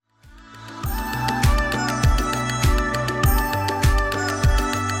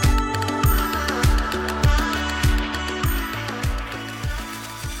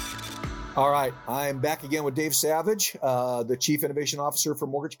All right, I'm back again with Dave Savage, the Chief Innovation Officer for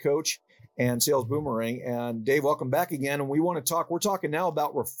Mortgage Coach and Sales Boomerang. And Dave, welcome back again. And we're talking now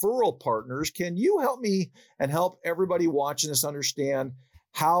about referral partners. Can you help me and help everybody watching this understand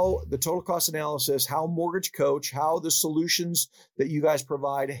how the total cost analysis, how Mortgage Coach, how the solutions that you guys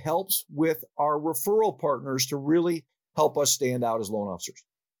provide helps with our referral partners to really help us stand out as loan officers?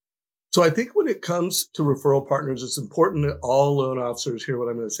 So I think when it comes to referral partners, it's important that all loan officers hear what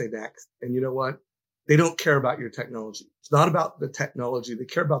I'm going to say next. And you know what? They don't care about your technology. It's not about the technology. They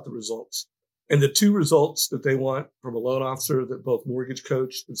care about the results. And the two results that they want from a loan officer that both Mortgage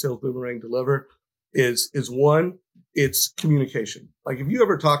Coach and Sales Boomerang deliver is one, it's communication. Like if you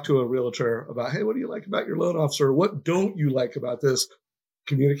ever talk to a realtor about, hey, what do you like about your loan officer? What don't you like about this?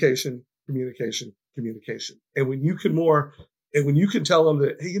 Communication, communication, communication. And when you can tell them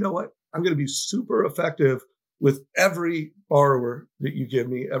that, hey, you know what? I'm going to be super effective with every borrower that you give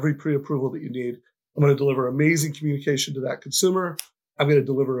me, every pre-approval that you need. I'm going to deliver amazing communication to that consumer. I'm going to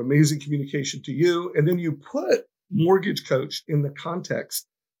deliver amazing communication to you. And then you put Mortgage Coach in the context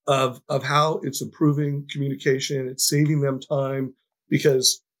of how it's improving communication. It's saving them time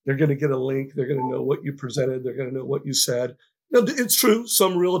because they're going to get a link. They're going to know what you presented. They're going to know what you said. Now, it's true.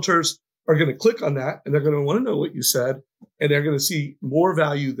 Some realtors are going to click on that and they're going to want to know what you said. And they're going to see more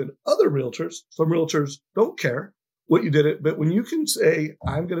value than other realtors. Some realtors don't care what you did it. But when you can say,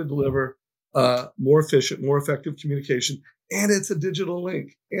 I'm going to deliver more efficient, more effective communication, and it's a digital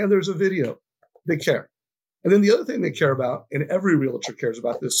link and there's a video, they care. And then the other thing they care about, and every realtor cares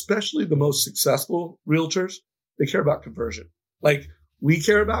about this, especially the most successful realtors, they care about conversion. Like we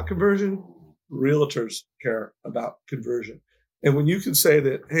care about conversion, realtors care about conversion. And when you can say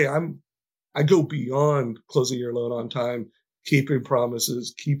that, hey, I go beyond closing your loan on time, keeping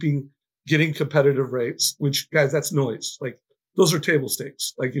promises, getting competitive rates, which guys, that's noise. Like those are table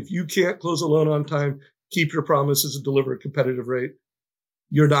stakes. Like if you can't close a loan on time, keep your promises and deliver a competitive rate,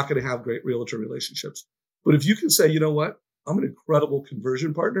 you're not going to have great realtor relationships. But if you can say, you know what, I'm an incredible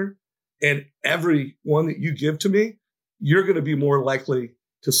conversion partner and every one that you give to me, you're going to be more likely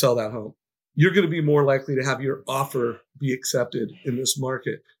to sell that home. You're going to be more likely to have your offer be accepted in this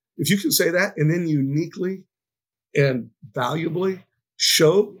market. If you can say that and then uniquely and valuably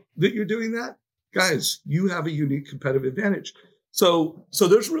show that you're doing that, guys, you have a unique competitive advantage. So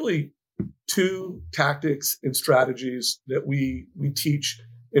there's really two tactics and strategies that we teach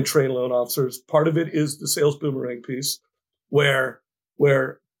and train loan officers. Part of it is the Sales Boomerang piece, where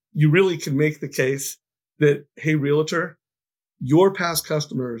you really can make the case that, hey, realtor, your past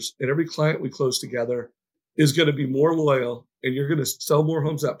customers and every client we close together is going to be more loyal and you're going to sell more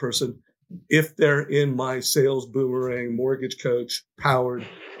homes to that person if they're in my Sales Boomerang Mortgage Coach powered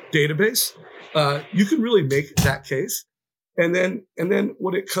database. You can really make that case. And then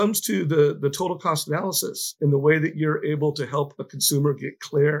when it comes to the total cost analysis and the way that you're able to help a consumer get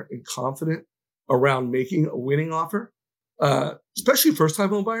clear and confident around making a winning offer, especially first-time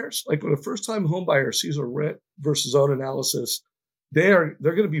home buyers, like when a first-time home buyer sees a rent versus own analysis, they're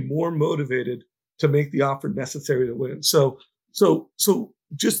going to be more motivated to make the offer necessary to win. So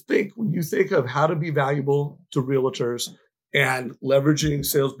just think, when you think of how to be valuable to realtors and leveraging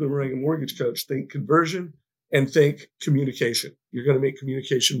Sales Boomerang and Mortgage Coach, think conversion and think communication. You're going to make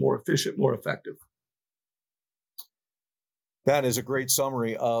communication more efficient, more effective. That is a great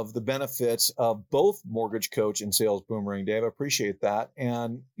summary of the benefits of both Mortgage Coach and Sales Boomerang, Dave. I appreciate that.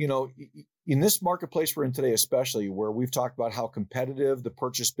 And, you know, in this marketplace we're in today, especially where we've talked about how competitive the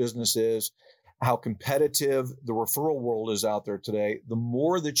purchase business is, how competitive the referral world is out there today, the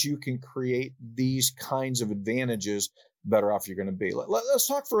more that you can create these kinds of advantages, the better off you're going to be. Let's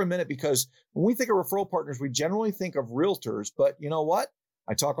talk for a minute, because when we think of referral partners, we generally think of realtors, but you know what?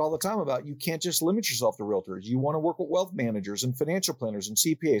 I talk all the time about you can't just limit yourself to realtors. You want to work with wealth managers and financial planners and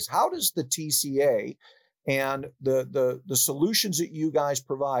CPAs. How does the TCA and the solutions that you guys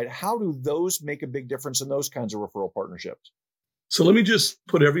provide, how do those make a big difference in those kinds of referral partnerships? So let me just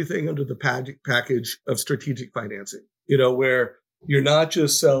put everything under the package of strategic financing, where you're not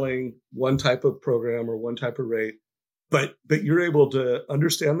just selling one type of program or one type of rate, but you're able to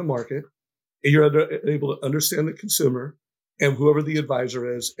understand the market, and you're able to understand the consumer and whoever the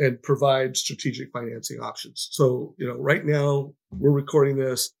advisor is, and provide strategic financing options. So, right now we're recording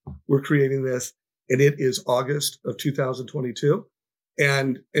this, we're creating this, and it is August of 2022.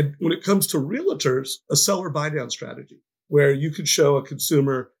 And when it comes to realtors, a seller buy down strategy, where you could show a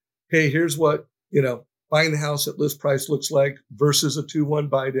consumer, hey, here's what, buying the house at list price looks like versus a 2-1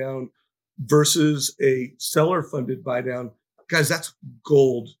 buy down versus a seller funded buy down. Guys, that's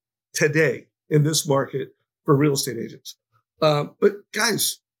gold today in this market for real estate agents. But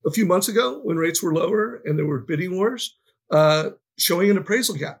guys, a few months ago when rates were lower and there were bidding wars, showing an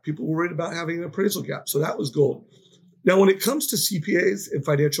appraisal gap. People were worried about having an appraisal gap. So that was gold. Now, when it comes to CPAs and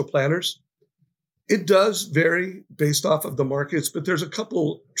financial planners, it does vary based off of the markets, but there's a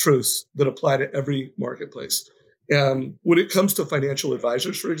couple truths that apply to every marketplace. When it comes to financial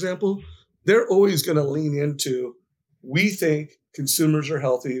advisors, for example, they're always going to lean into, we think consumers are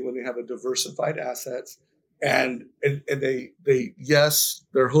healthy when they have a diversified assets, and they yes,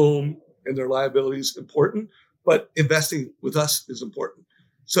 their home and their liability is important, but investing with us is important.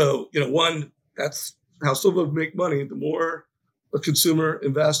 So, one, that's how some of them make money. The more a consumer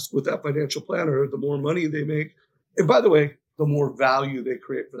invests with that financial planner, the more money they make. And by the way, the more value they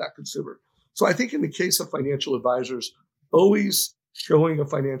create for that consumer. So I think in the case of financial advisors, always showing a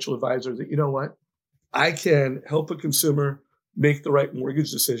financial advisor that, you know what, I can help a consumer make the right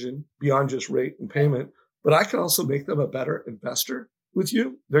mortgage decision beyond just rate and payment, but I can also make them a better investor with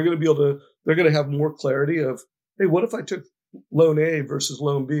you. They're going to have more clarity of, hey, what if I took loan A versus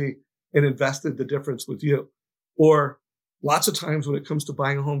loan B and invested the difference with you? Or lots of times when it comes to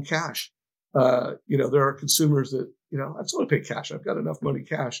buying a home cash, there are consumers that, I just want to pay cash. I've got enough money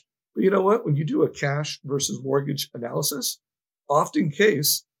cash. But you know what? When you do a cash versus mortgage analysis, often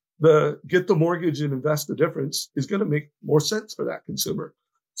case, get the mortgage and invest the difference is going to make more sense for that consumer.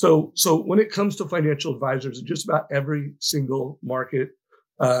 So when it comes to financial advisors in just about every single market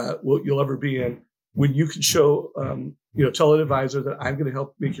you'll ever be in, when you can show, tell an advisor that I'm going to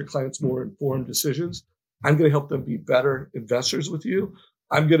help make your clients more informed decisions, I'm going to help them be better investors with you,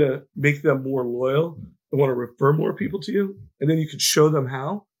 I'm going to make them more loyal and want to refer more people to you, and then you can show them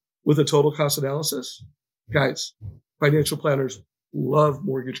how with a total cost analysis. Guys, financial planners love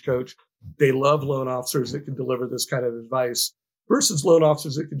Mortgage Coach. They love loan officers that can deliver this kind of advice versus loan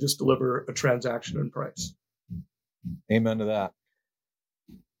officers that can just deliver a transaction and price. Amen to that.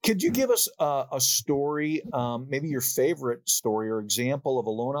 Could you give us a story, maybe your favorite story or example of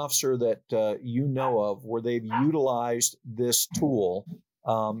a loan officer that you know of where they've utilized this tool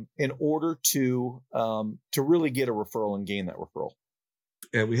in order to really get a referral and gain that referral?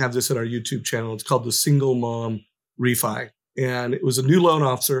 And we have this at our YouTube channel. It's called the Single Mom Refi. And it was a new loan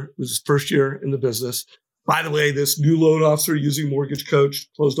officer. It was his first year in the business. By the way, this new loan officer using Mortgage Coach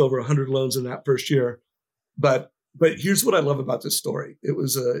closed over 100 loans in that first year. But here's what I love about this story. It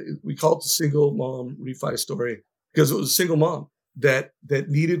was we call it the Single Mom Refi story because it was a single mom that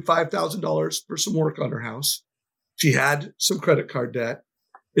needed $5,000 for some work on her house. She had some credit card debt.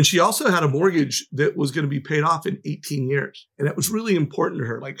 And she also had a mortgage that was going to be paid off in 18 years. And that was really important to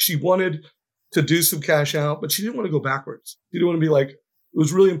her. Like, she wanted to do some cash out, but she didn't want to go backwards. She didn't want to be like, it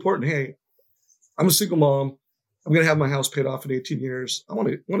was really important. Hey, I'm a single mom. I'm going to have my house paid off in 18 years. I want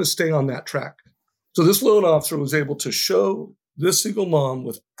to stay on that track. So this loan officer was able to show this single mom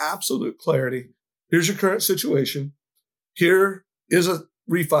with absolute clarity. Here's your current situation. Here is a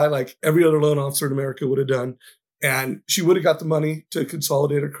refi like every other loan officer in America would have done. And she would have got the money to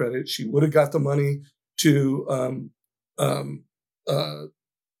consolidate her credit. She would have got the money to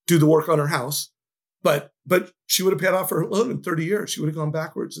do the work on her house. But she would have paid off her loan in 30 years. She would have gone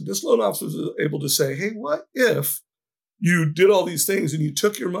backwards. And this loan officer was able to say, hey, what if you did all these things and you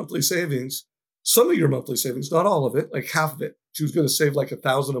took your monthly savings, some of your monthly savings, not all of it, like half of it. She was going to save like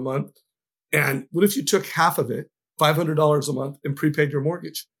 $1,000 a month. And what if you took half of it, $500 a month, and prepaid your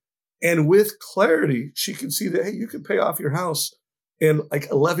mortgage? And with clarity, she can see that, hey, you can pay off your house in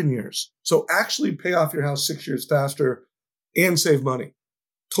like 11 years. So actually pay off your house 6 years faster and save money.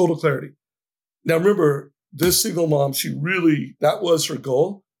 Total clarity. Now, remember, this single mom, that was her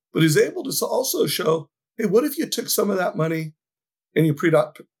goal, but is able to also show, hey, what if you took some of that money and you paid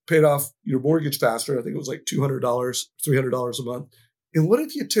off your mortgage faster? I think it was like $200, $300 a month. And what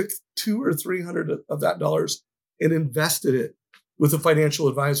if you took $200 or $300 of that dollars and invested it with a financial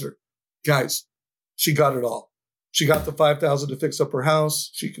advisor? Guys, she got it all. She got the $5,000 to fix up her house.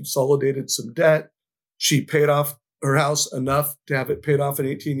 She consolidated some debt. She paid off her house enough to have it paid off in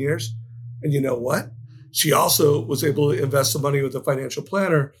 18 years. And you know what? She also was able to invest some money with a financial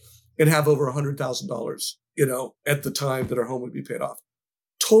planner and have over $100,000, at the time that her home would be paid off.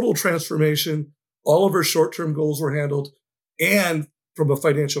 Total transformation. All of her short-term goals were handled. And from a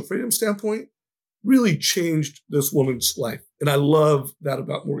financial freedom standpoint, really changed this woman's life. And I love that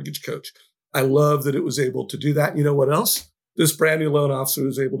about Mortgage Coach. I love that it was able to do that. And you know what else? This brand new loan officer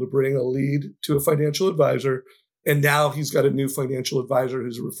was able to bring a lead to a financial advisor. And now he's got a new financial advisor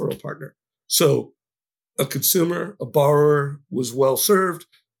who's a referral partner. So a consumer, a borrower was well served,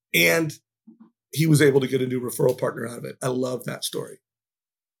 and he was able to get a new referral partner out of it. I love that story.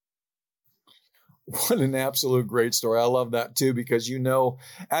 What an absolute great story. I love that too, because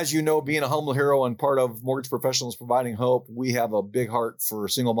as you know, being a humble hero and part of Mortgage Professionals Providing Hope, we have a big heart for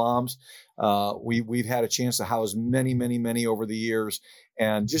single moms. We've had a chance to house many, many, many over the years.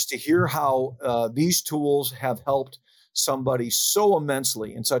 And just to hear how these tools have helped somebody so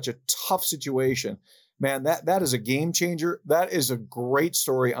immensely in such a tough situation, man, that is a game changer. That is a great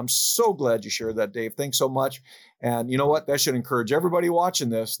story. I'm so glad you shared that, Dave. Thanks so much. And you know what? That should encourage everybody watching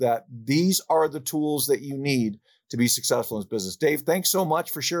this, that these are the tools that you need to be successful in this business. Dave, thanks so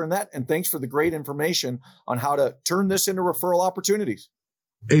much for sharing that. And thanks for the great information on how to turn this into referral opportunities.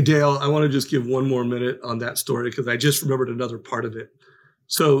 Hey, Dale, I want to just give one more minute on that story because I just remembered another part of it.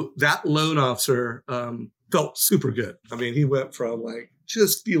 So that loan officer felt super good. I mean, he went from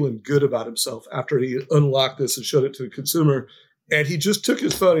just feeling good about himself after he unlocked this and showed it to the consumer. And he just took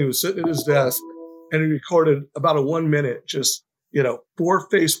his phone. He was sitting at his desk and he recorded about a 1 minute, for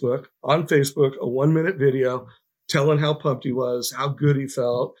Facebook, on Facebook, a 1 minute video telling how pumped he was, how good he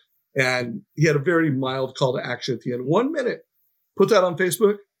felt. And he had a very mild call to action at the end. 1 minute, put that on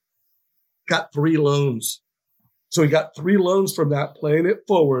Facebook, got 3 loans. So he got 3 loans from that, playing it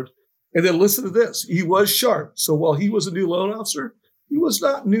forward. And then listen to this. He was sharp. So while he was a new loan officer, he was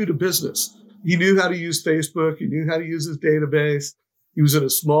not new to business. He knew how to use Facebook. He knew how to use his database. He was in a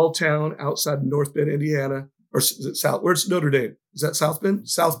small town outside of North Bend, Indiana. Or is it South? Where's Notre Dame? Is that South Bend?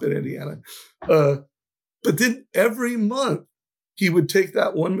 South Bend, Indiana. But then every month, he would take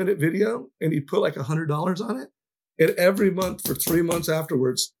that 1 minute video and he'd put $100 on it. And every month for 3 months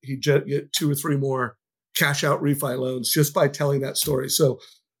afterwards, he'd get 2 or 3 more cash out refi loans just by telling that story. So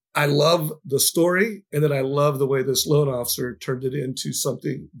I love the story. And then I love the way this loan officer turned it into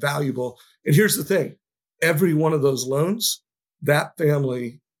something valuable. And here's the thing. Every one of those loans, that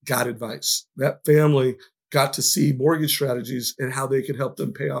family got advice. That family got to see mortgage strategies and how they could help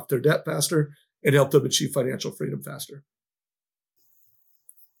them pay off their debt faster and help them achieve financial freedom faster.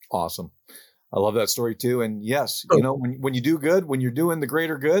 Awesome. I love that story too. And yes, when you do good, when you're doing the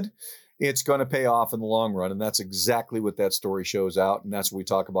greater good, it's going to pay off in the long run. And that's exactly what that story shows out. And that's what we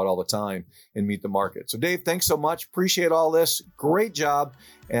talk about all the time in Meet the Market. So Dave, thanks so much. Appreciate all this. Great job.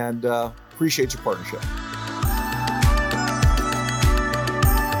 And appreciate your partnership.